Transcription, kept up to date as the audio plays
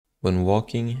When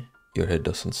walking, your head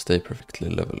doesn't stay perfectly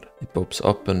leveled. It bobs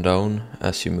up and down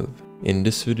as you move. In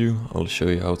this video, I'll show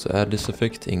you how to add this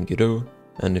effect in Godot,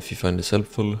 and if you find this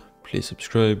helpful, please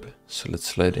subscribe. So let's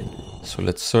slide in. So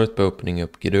let's start by opening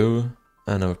up Godot,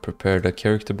 and I've prepared a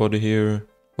character body here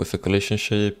with a collision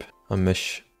shape, a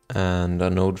mesh, and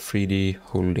a node 3D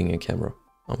holding a camera.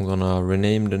 I'm gonna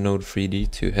rename the node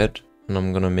 3D to head, and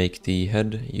I'm gonna make the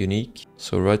head unique.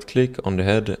 So right click on the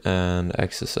head and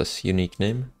access as unique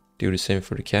name. Do the same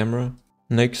for the camera.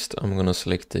 Next, I'm gonna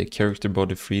select the character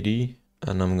body 3D,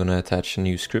 and I'm gonna attach a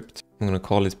new script. I'm gonna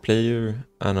call it player,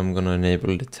 and I'm gonna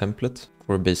enable the template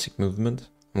for basic movement.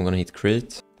 I'm gonna hit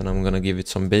create, and I'm gonna give it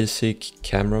some basic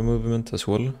camera movement as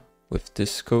well with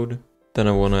this code. Then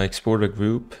I wanna export a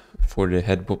group for the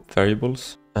head bob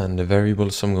variables, and the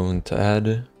variables I'm going to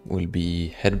add will be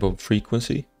head bob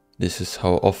frequency. This is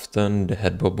how often the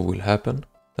head bob will happen.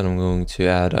 Then I'm going to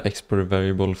add an export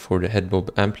variable for the head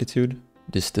bob amplitude.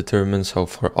 This determines how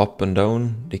far up and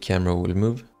down the camera will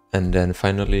move. And then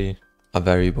finally, a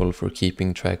variable for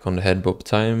keeping track on the head bob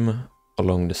time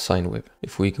along the sine wave.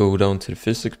 If we go down to the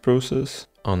physics process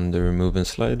under move and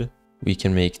slide, we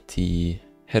can make the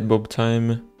head bob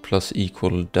time plus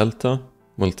equal delta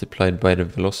multiplied by the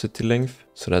velocity length.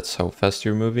 So that's how fast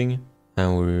you're moving.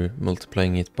 And we're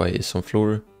multiplying it by is on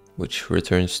floor, which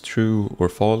returns true or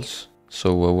false.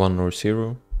 So a 1 or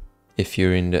 0. If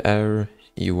you're in the air,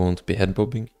 you won't be head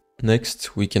bobbing.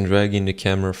 Next, we can drag in the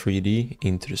camera 3D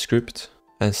into the script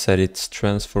and set its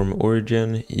transform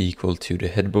origin equal to the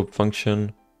head bob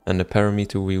function, and the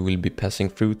parameter we will be passing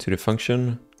through to the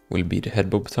function will be the head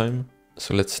bob time.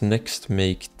 So let's next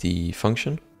make the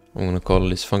function. I'm gonna call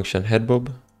this function head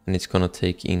bob, and it's gonna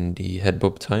take in the head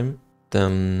bob time.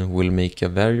 Then we'll make a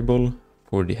variable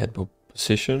for the head bob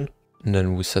position, and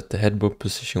then we set the head bob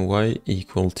position y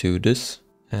equal to this,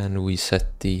 and we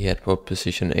set the head bob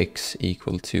position x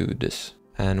equal to this.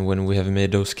 And when we have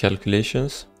made those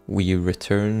calculations, we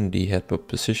return the head bob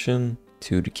position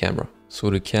to the camera. So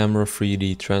the camera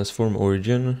 3D transform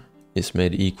origin is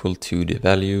made equal to the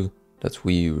value that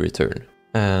we return.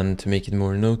 And to make it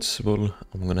more noticeable,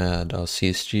 I'm gonna add a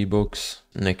CSG box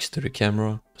next to the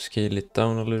camera, scale it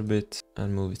down a little bit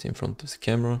and move it in front of the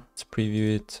camera. Let's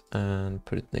preview it and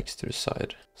put it next to the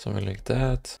side. Something like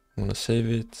that. I'm gonna save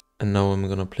it, and now I'm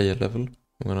gonna play a level.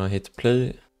 I'm gonna hit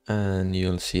play, and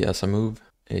you'll see as I move,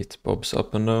 it bobs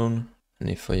up and down. And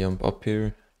if I jump up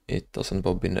here, it doesn't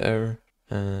bob in the air,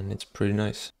 and it's pretty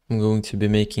nice. I'm going to be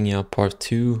making a part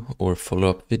 2 or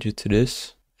follow-up video to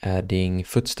this, adding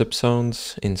footstep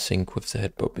sounds in sync with the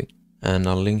head bobbing, and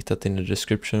I'll link that in the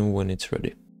description when it's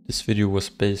ready. This video was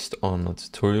based on a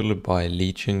tutorial by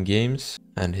Legion Games,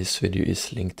 and his video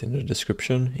is linked in the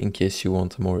description in case you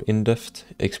want a more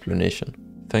in-depth explanation.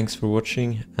 Thanks for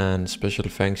watching, and special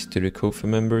thanks to the Ko-fi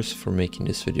members for making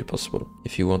this video possible.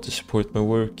 If you want to support my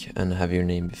work and have your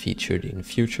name be featured in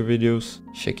future videos,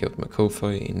 check out my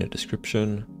Ko-fi in the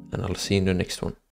description, and I'll see you in the next one.